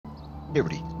Hey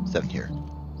everybody, Seven here,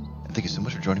 and thank you so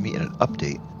much for joining me in an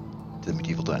update to the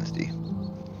Medieval Dynasty.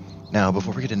 Now,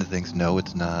 before we get into things, no,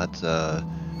 it's not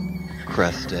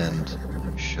Crest and...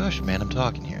 Shush, man, I'm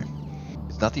talking here.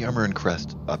 It's not the Armor and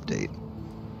Crest update.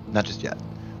 Not just yet.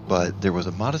 But there was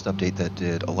a modest update that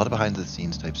did a lot of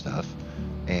behind-the-scenes type stuff,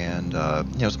 and,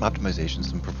 some optimizations,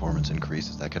 some performance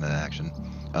increases, that kind of action.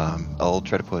 I'll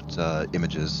try to put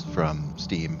images from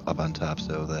Steam up on top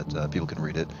so that people can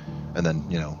read it, and then,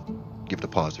 give it a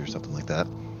pause or something like that.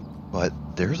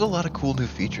 But there's a lot of cool new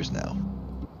features now.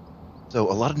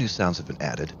 So a lot of new sounds have been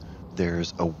added.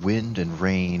 There's a wind and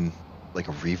rain, like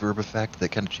a reverb effect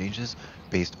that kind of changes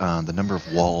based on the number of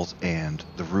walls and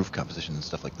the roof composition and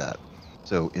stuff like that.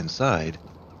 So inside,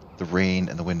 the rain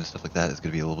and the wind and stuff like that is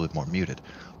going to be a little bit more muted.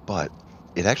 But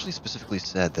it actually specifically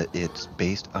said that it's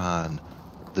based on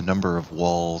the number of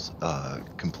walls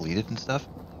completed and stuff.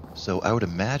 So I would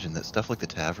imagine that stuff like the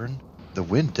tavern, the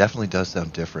wind definitely does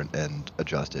sound different and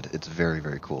adjusted. It's very,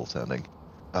 very cool sounding.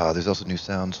 There's also new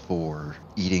sounds for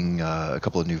eating a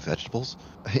couple of new vegetables,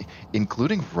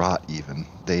 including rot even.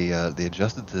 They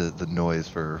adjusted the noise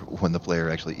for when the player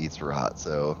actually eats rot,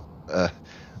 so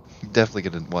definitely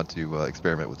going to want to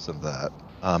experiment with some of that.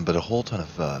 But a whole ton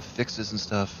of fixes and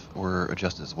stuff were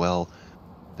adjusted as well.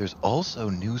 There's also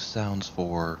new sounds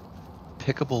for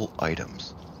pickable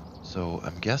items. So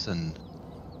I'm guessing...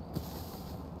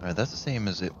 Alright, that's the same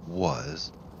as it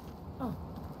was. Oh.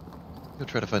 Go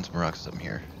try to find some rocks or something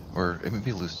here. Or it may be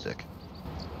a loose stick.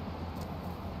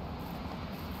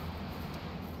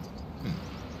 I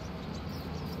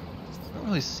don't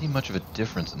really see much of a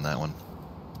difference in that one.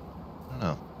 I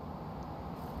don't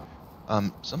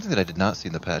know. Something that I did not see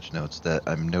in the patch notes that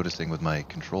I'm noticing with my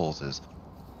controls is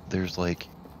there's like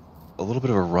a little bit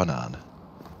of a run-on.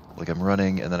 Like I'm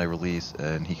running and then I release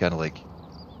and he kind of like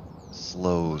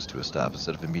slows to a stop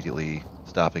instead of immediately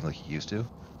stopping like he used to.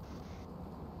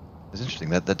 It's interesting.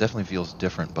 That definitely feels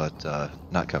different, but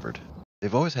not covered.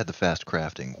 They've always had the fast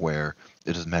crafting where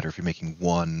it doesn't matter if you're making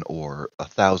 1 or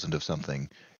 1,000 of something.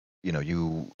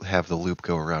 You have the loop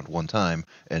go around one time,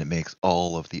 and it makes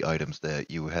all of the items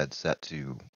that you had set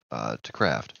to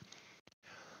craft.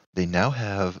 They now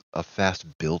have a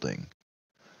fast building,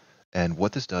 and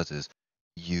what this does is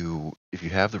if you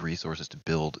have the resources to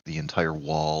build the entire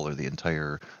wall or the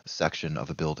entire section of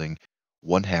a building,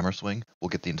 one hammer swing will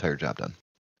get the entire job done.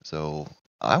 So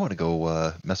I want to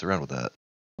go mess around with that.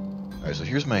 Alright, so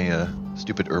here's my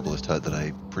stupid herbalist hut that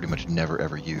I pretty much never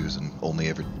ever use and only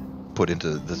ever put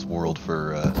into this world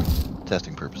for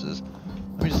testing purposes.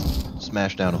 Let me just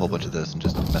smash down a whole bunch of this and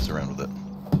just mess around with it.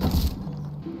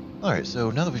 Alright, so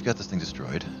now that we've got this thing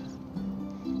destroyed,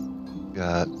 we've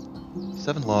got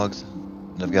 7 logs,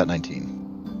 and I've got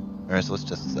 19. Alright, so let's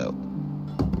test this out.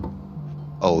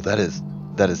 Oh, that is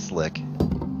slick.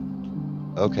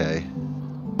 Okay.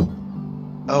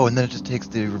 Oh, and then it just takes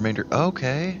the remainder.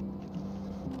 Okay.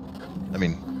 I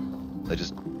mean, I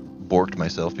just borked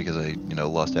myself because I,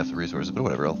 lost half the resources, but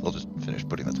whatever. I'll just finish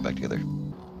putting this back together.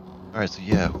 Alright, so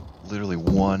yeah, literally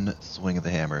one swing of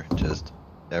the hammer, just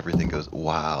everything goes,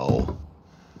 wow.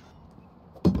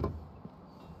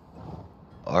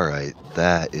 Alright,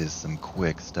 that is some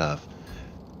quick stuff.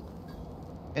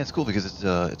 And it's cool because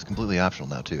it's completely optional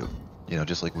now too.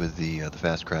 Just like with the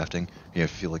fast crafting, if you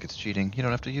feel like it's cheating, you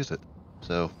don't have to use it.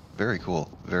 So, very cool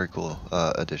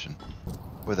addition.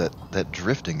 Boy, that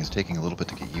drifting is taking a little bit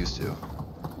to get used to.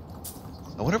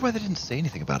 I wonder why they didn't say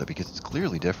anything about it, because it's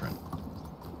clearly different.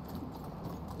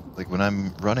 Like, when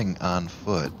I'm running on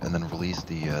foot and then release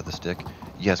the stick,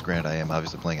 yes, granted, I am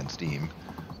obviously playing on Steam,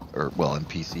 or, well, on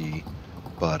PC,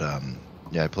 but,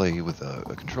 yeah, I play with a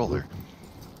controller.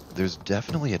 There's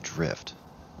definitely a drift.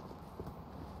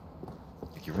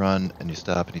 Like, you run, and you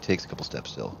stop, and he takes a couple steps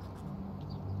still.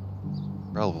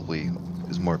 Probably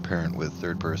is more apparent with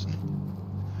third person.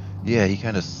 Yeah, he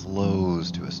kind of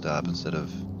slows to a stop instead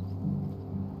of...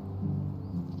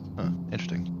 Huh,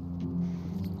 interesting.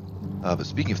 But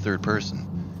speaking of third person,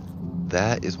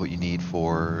 that is what you need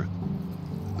for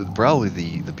probably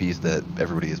the piece that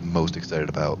everybody is most excited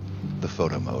about, the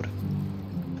photo mode.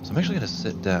 So I'm actually going to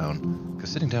sit down, because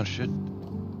sitting down should...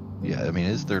 Yeah, I mean,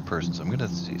 it is third person, so I'm going to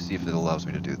see if it allows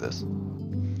me to do this.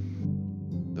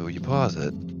 So you pause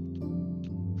it.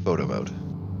 Photo mode.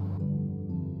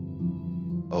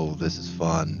 Oh, this is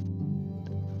fun.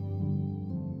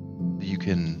 You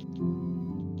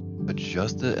can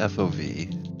adjust the FOV,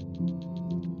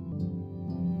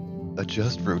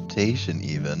 adjust rotation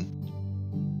even,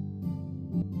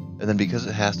 and then because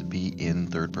it has to be in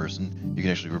third person, you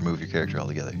can actually remove your character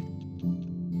altogether.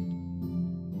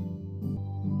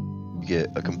 You get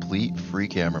a complete free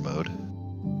camera mode,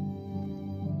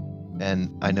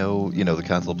 And I know, you know, the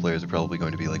console players are probably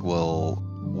going to be like, well,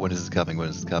 when is this coming? When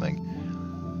is this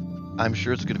coming? I'm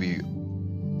sure it's going to be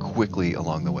quickly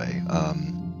along the way.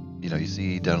 You know, you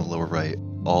see down in the lower right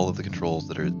all of the controls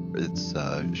that it's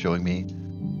showing me.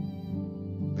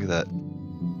 Look at that.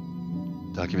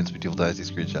 Documents Medieval Dynasty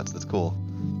screenshots. That's cool.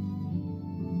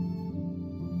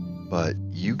 But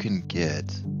you can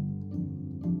get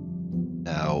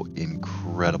now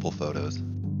incredible photos.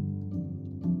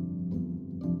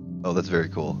 Oh, that's very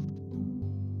cool.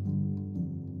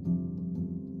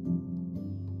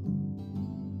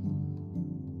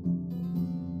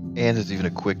 And there's even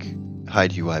a quick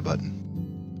hide UI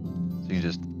button. So you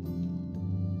can just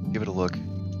give it a look.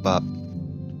 Bop.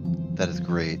 That is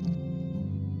great.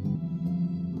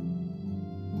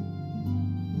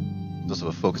 There's also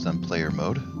a focus on player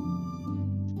mode.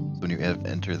 So when you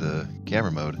enter the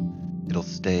camera mode, it'll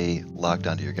stay locked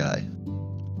onto your guy.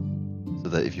 So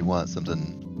that if you want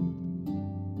something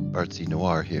artsy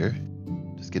noir here,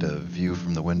 just get a view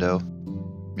from the window.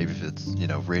 Maybe if it's, you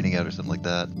know, raining out or something like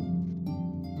that.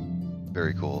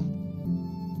 Very cool.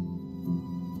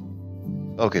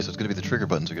 Okay, so it's going to be the trigger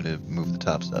buttons are going to move the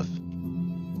top stuff.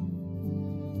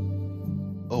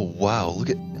 Oh, wow, look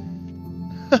at...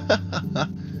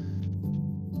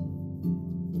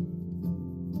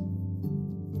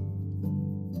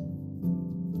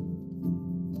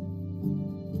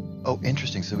 Oh,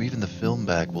 interesting. So even the film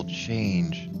back will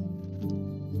change,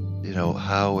 you know,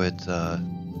 how it...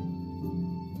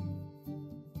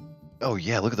 Oh,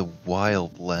 yeah, look at the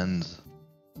wild lens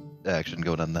action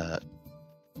going on that.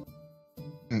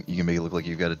 You can make it look like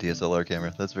you've got a DSLR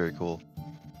camera. That's very cool.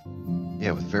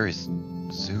 Yeah, with various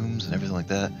zooms and everything like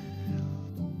that.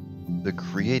 The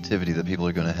creativity that people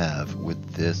are going to have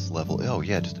with this level. Oh,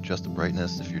 yeah, just adjust the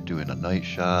brightness if you're doing a night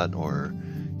shot or,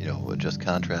 you know, adjust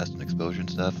contrast and exposure and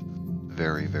stuff.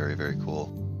 Very, very, very cool.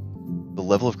 The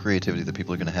level of creativity that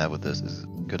people are going to have with this is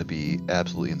going to be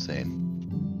absolutely insane.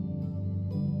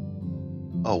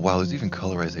 Oh, wow, there's even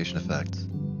colorization effects.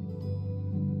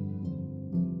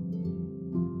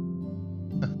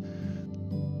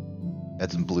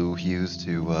 Add some blue hues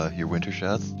to your winter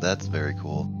shots. That's very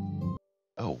cool.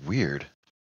 Oh, weird.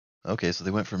 Okay, so they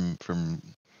went from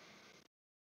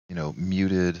you know,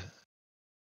 muted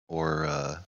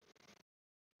or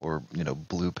you know,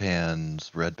 blue pans,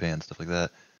 red pans, stuff like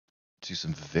that, to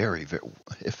some very, very...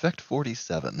 Effect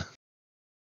 47.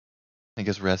 I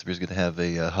guess Raspberry's going to have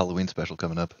a Halloween special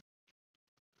coming up.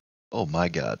 Oh my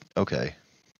god. Okay.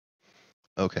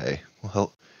 Okay.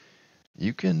 Well,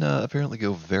 you can apparently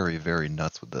go very, very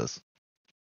nuts with this.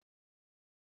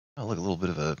 Oh, look, a little bit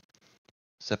of a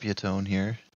sepia tone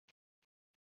here.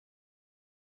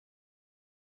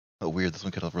 Oh, weird. This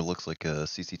one kind of looks like a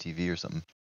CCTV or something.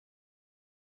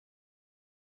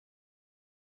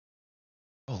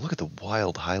 Oh, look at the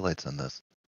wild highlights on this.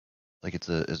 Like it's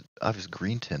a obvious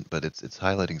green tint, but it's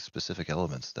highlighting specific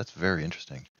elements. That's very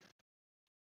interesting.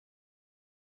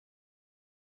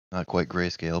 Not quite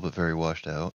grayscale, but very washed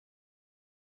out.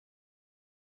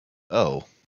 Oh.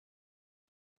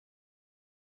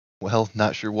 Well,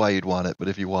 not sure why you'd want it, but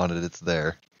if you want it, it's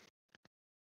there.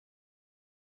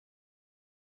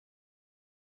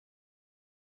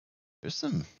 There's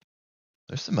some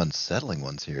unsettling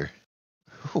ones here.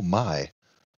 Oh my.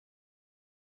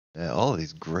 Yeah, all of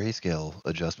these grayscale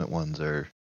adjustment ones are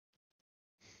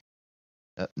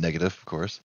negative, of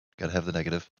course. Gotta have the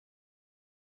negative.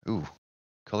 Ooh,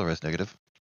 colorized negative.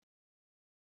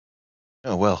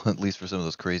 Oh well, at least for some of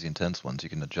those crazy intense ones, you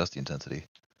can adjust the intensity.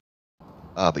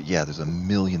 But yeah, there's a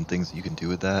million things that you can do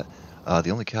with that.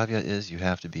 The only caveat is you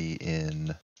have to be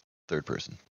in third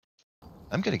person.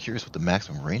 I'm kind of curious what the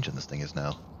maximum range on this thing is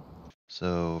now.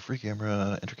 So, free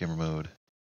camera, enter camera mode.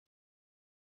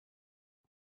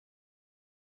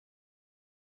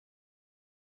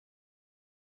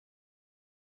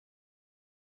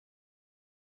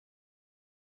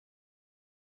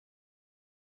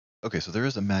 Okay, so there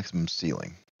is a maximum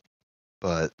ceiling,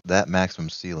 but that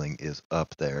maximum ceiling is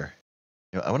up there.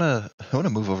 You know, I wanna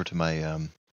move over to my I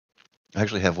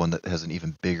actually have one that has an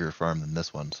even bigger farm than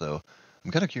this one, so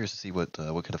I'm kind of curious to see what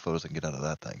kind of photos I can get out of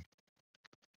that thing.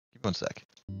 Give me one sec.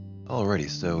 Alrighty,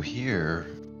 so here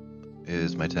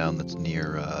is my town that's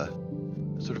near,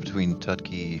 sort of between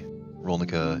Tutki,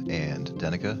 Rolnica, and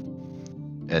Denica.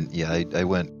 And yeah, I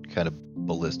went kind of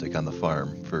ballistic on the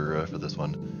farm for this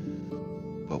one.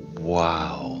 But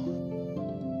wow.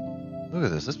 Look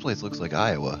at this. This place looks like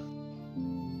Iowa.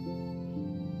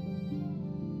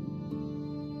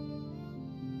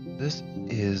 This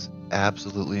is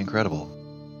absolutely incredible.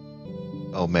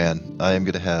 Oh man, I am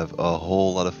going to have a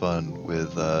whole lot of fun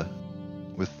with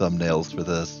thumbnails for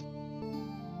this.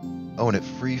 Oh, and it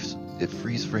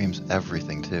freeze frames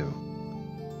everything too.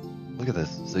 Look at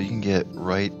this. So you can get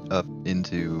right up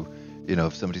into,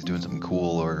 if somebody's doing something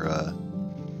cool, or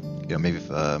maybe if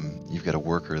you've got a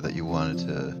worker that you wanted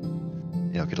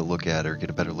to, get a look at, or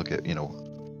get a better look at,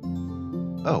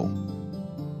 Oh,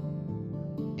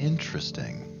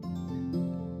 interesting.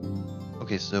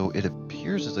 Okay, so it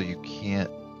appears as though you can't.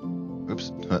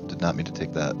 Oops, did not mean to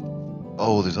take that.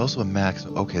 Oh, there's also a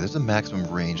maximum. Okay, there's a maximum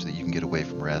range that you can get away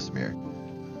from Rasimir.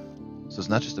 So it's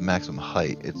not just a maximum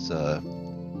height, it's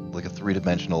like a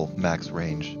three-dimensional max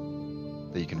range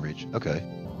that you can reach. Okay.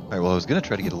 Alright, well I was gonna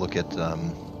try to get a look at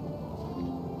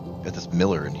this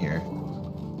miller in here.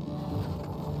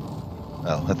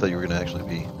 Oh, I thought you were gonna actually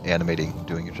be animating,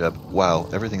 doing your job. Wow,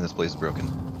 everything in this place is broken.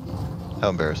 How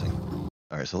embarrassing.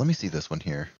 Alright, so let me see this one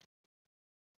here.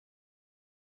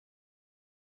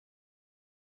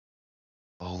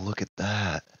 Oh, look at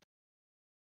that.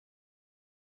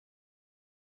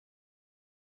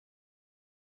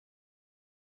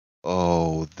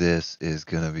 Oh, this is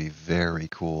gonna be very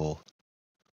cool.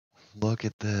 Look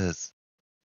at this.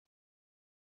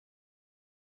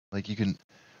 Like you can,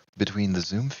 between the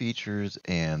zoom features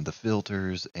and the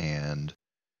filters and,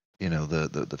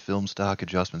 the film stock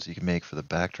adjustments you can make for the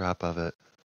backdrop of it.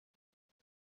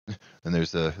 And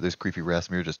there's creepy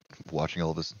Rasimir just watching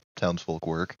all of his townsfolk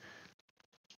work.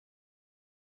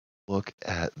 Look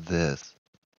at this.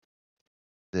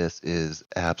 This is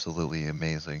absolutely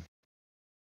amazing.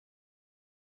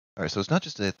 All right, so it's not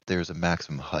just that there's a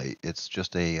maximum height; it's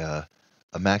just a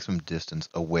maximum distance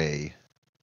away.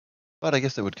 But I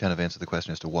guess that would kind of answer the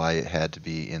question as to why it had to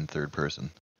be in third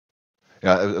person.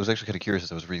 Yeah, I was actually kind of curious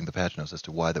as I was reading the patch notes as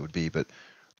to why that would be, but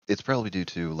it's probably due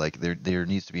to like there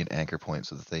needs to be an anchor point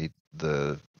so that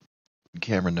the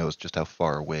camera knows just how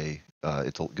far away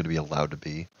it's going to be allowed to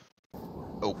be.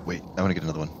 Oh wait, I want to get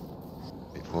another one.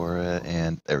 Wait for it,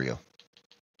 and there we go.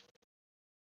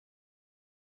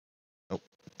 Oh,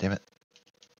 damn it.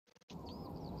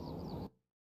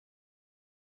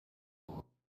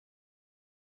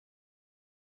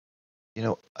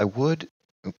 I would.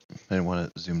 I didn't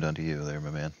want to zoom down to you there,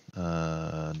 my man.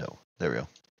 No, there we go.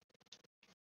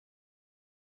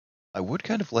 I would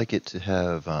kind of like it to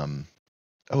have.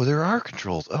 Oh, there are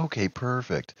controls. Okay,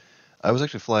 perfect. I was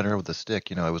actually flying around with the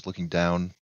stick. I was looking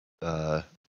down, and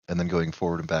then going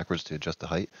forward and backwards to adjust the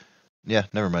height. Yeah,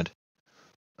 never mind.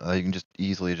 You can just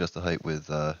easily adjust the height with.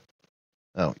 Oh,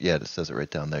 yeah, it says it right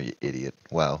down there. You idiot!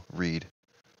 Wow, read.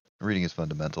 Reading is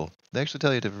fundamental. They actually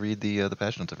tell you to read the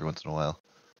patch notes every once in a while.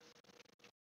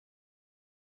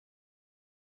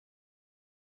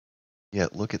 Yeah,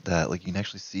 look at that. Like you can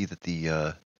actually see that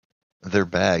their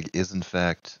bag is in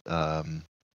fact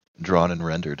drawn and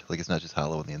rendered. Like it's not just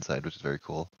hollow on the inside, which is very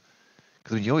cool.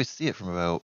 Because you always see it from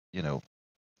about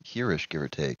here-ish, give or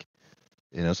take.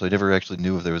 So I never actually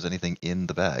knew if there was anything in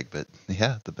the bag, but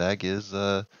yeah, the bag is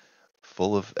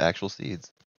full of actual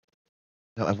seeds.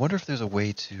 Now I wonder if there's a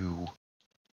way to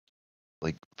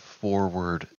like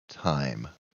forward time.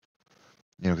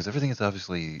 Because everything is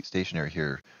obviously stationary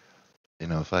here.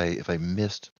 If I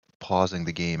missed pausing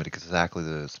the game at exactly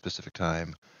the specific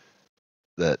time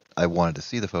that I wanted to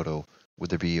see the photo,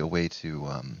 would there be a way to,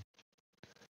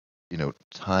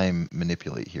 time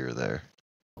manipulate here or there?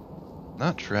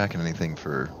 Not tracking anything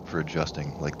for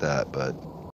adjusting like that, but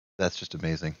that's just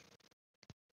amazing.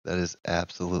 That is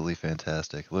absolutely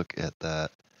fantastic. Look at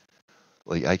that.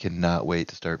 Like I cannot wait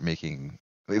to start making.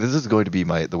 Like, this is going to be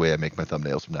the way I make my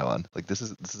thumbnails from now on. Like this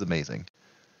is amazing.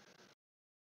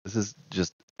 This is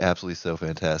just absolutely so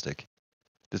fantastic.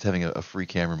 Just having a free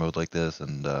camera mode like this,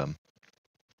 and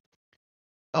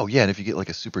oh yeah, and if you get like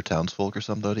a super townsfolk or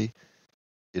somebody,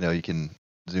 you can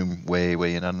zoom way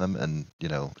in on them and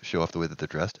show off the way that they're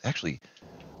dressed. Actually,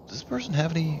 does this person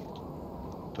have any?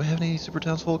 Do I have any super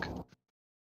townsfolk?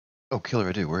 Oh, killer,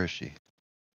 I do. Where is she?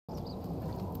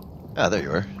 Ah, there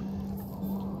you are.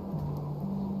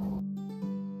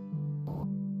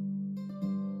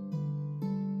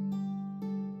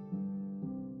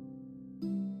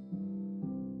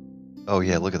 Oh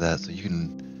yeah, look at that. So you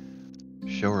can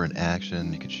show her in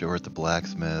action. You could show her at the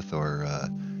blacksmith or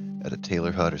at a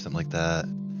tailor hut or something like that.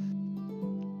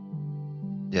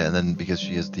 Yeah, and then because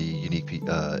she is the unique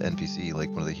NPC, like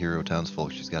one of the hero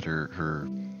townsfolk, she's got her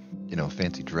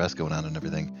fancy dress going on and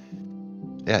everything.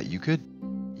 Yeah, you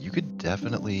could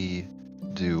definitely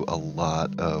do a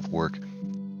lot of work,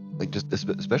 like just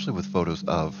especially with photos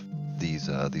of these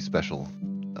special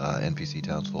NPC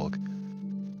townsfolk,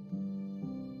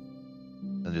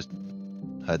 and just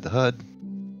hide the HUD,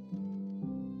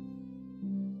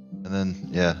 and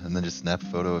then just snap a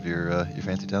photo of your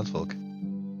fancy townsfolk.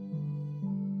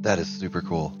 That is super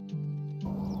cool.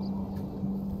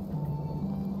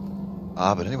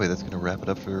 But anyway, that's going to wrap it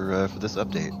up for this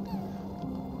update.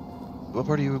 What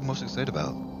part are you most excited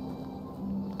about?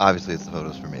 Obviously, it's the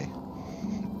photos for me.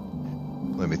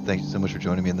 Let me thank you so much for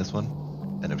joining me in this one,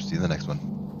 and I will see you in the next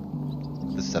one.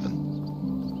 This is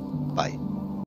 7. Bye.